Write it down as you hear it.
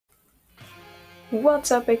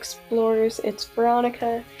What's up, explorers? It's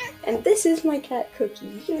Veronica, and this is my cat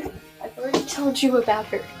Cookie. I've already told you about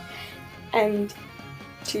her. And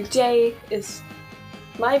today is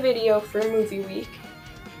my video for movie week,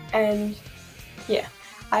 and yeah,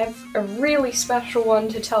 I have a really special one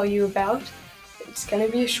to tell you about. It's gonna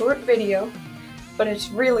be a short video, but it's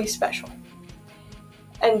really special.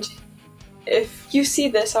 And if you see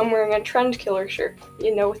this, I'm wearing a Trend Killer shirt.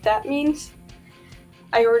 You know what that means?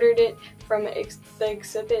 I ordered it from the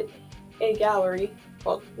exhibit A gallery.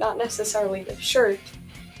 Well, not necessarily the shirt,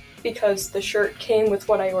 because the shirt came with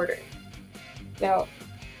what I ordered. Now,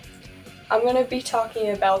 I'm going to be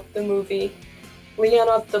talking about the movie Leon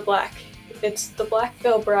of the Black. It's the Black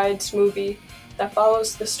Veil Brides movie that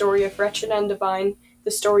follows the story of Wretched and Divine,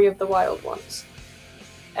 the story of the Wild Ones.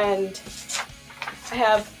 And I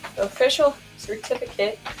have the official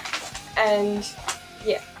certificate, and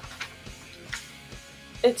yeah.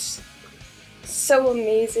 It's so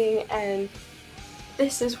amazing, and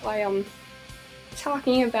this is why I'm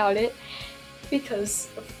talking about it, because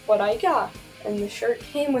of what I got. And the shirt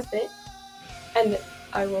came with it, and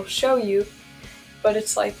I will show you, but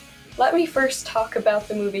it's like, let me first talk about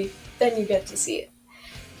the movie, then you get to see it.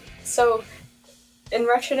 So, in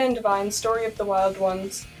Wretched and Divine, Story of the Wild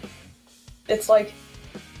Ones, it's like,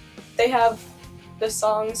 they have the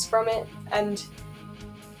songs from it, and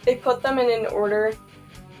they put them in an order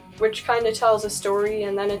which kind of tells a story,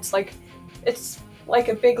 and then it's like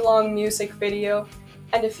a big long music video,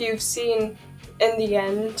 and if you've seen in the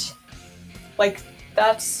end, like,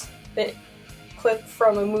 that's the clip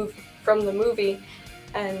from the movie,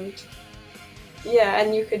 and yeah,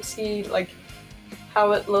 and you could see like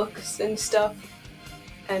how it looks and stuff,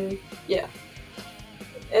 and yeah.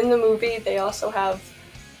 In the movie they also have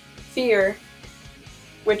FEAR,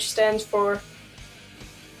 which stands for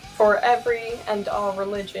every and all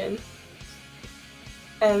religion,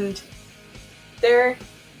 and they're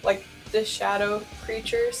like the shadow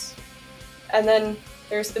creatures. And then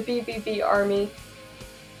there's the BVB army,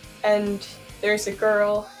 and there's a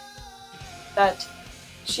girl that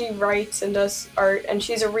she writes and does art, and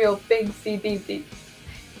she's a real big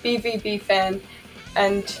BVB fan,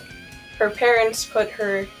 and her parents put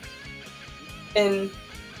her in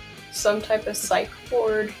some type of psych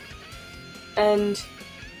ward, and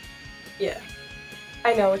yeah,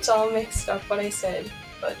 I know it's all mixed up what I said,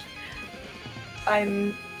 but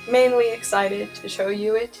I'm mainly excited to show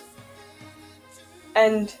you it.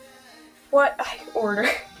 And what I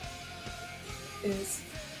ordered is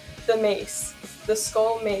the mace, the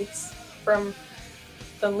skull mace from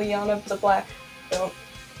the Leon of the Black film.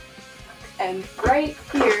 And right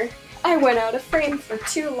here, I went out of frame for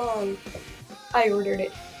too long. I ordered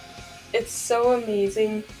it. It's so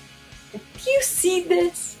amazing. Do you see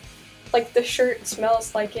this? Like, the shirt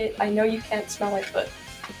smells like it. I know you can't smell it, but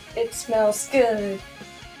it smells good.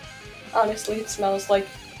 Honestly, it smells like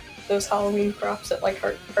those Halloween props at like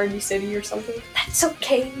Party City or something. That's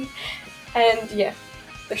okay. And yeah,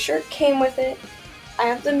 the shirt came with it. I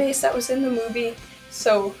have the mace that was in the movie,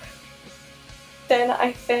 so then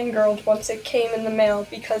I fangirled once it came in the mail,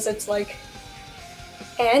 because it's like,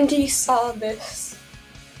 Andy saw this.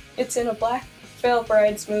 It's in a Black Veil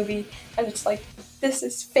Brides movie, and it's like, this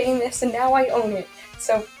is famous and now I own it.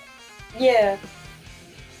 So yeah,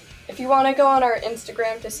 if you want to go on our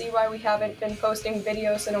Instagram to see why we haven't been posting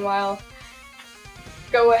videos in a while,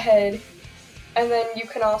 go ahead. And then you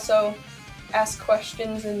can also ask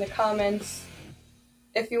questions in the comments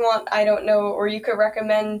if you want, I don't know, or you could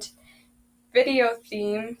recommend video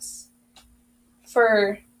themes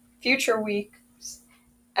for future weeks.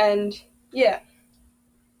 And yeah,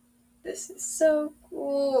 this is so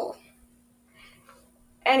cool.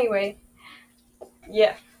 Anyway,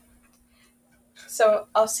 yeah. So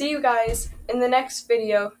I'll see you guys in the next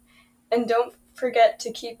video, and don't forget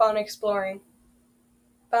to keep on exploring.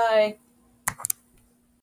 Bye.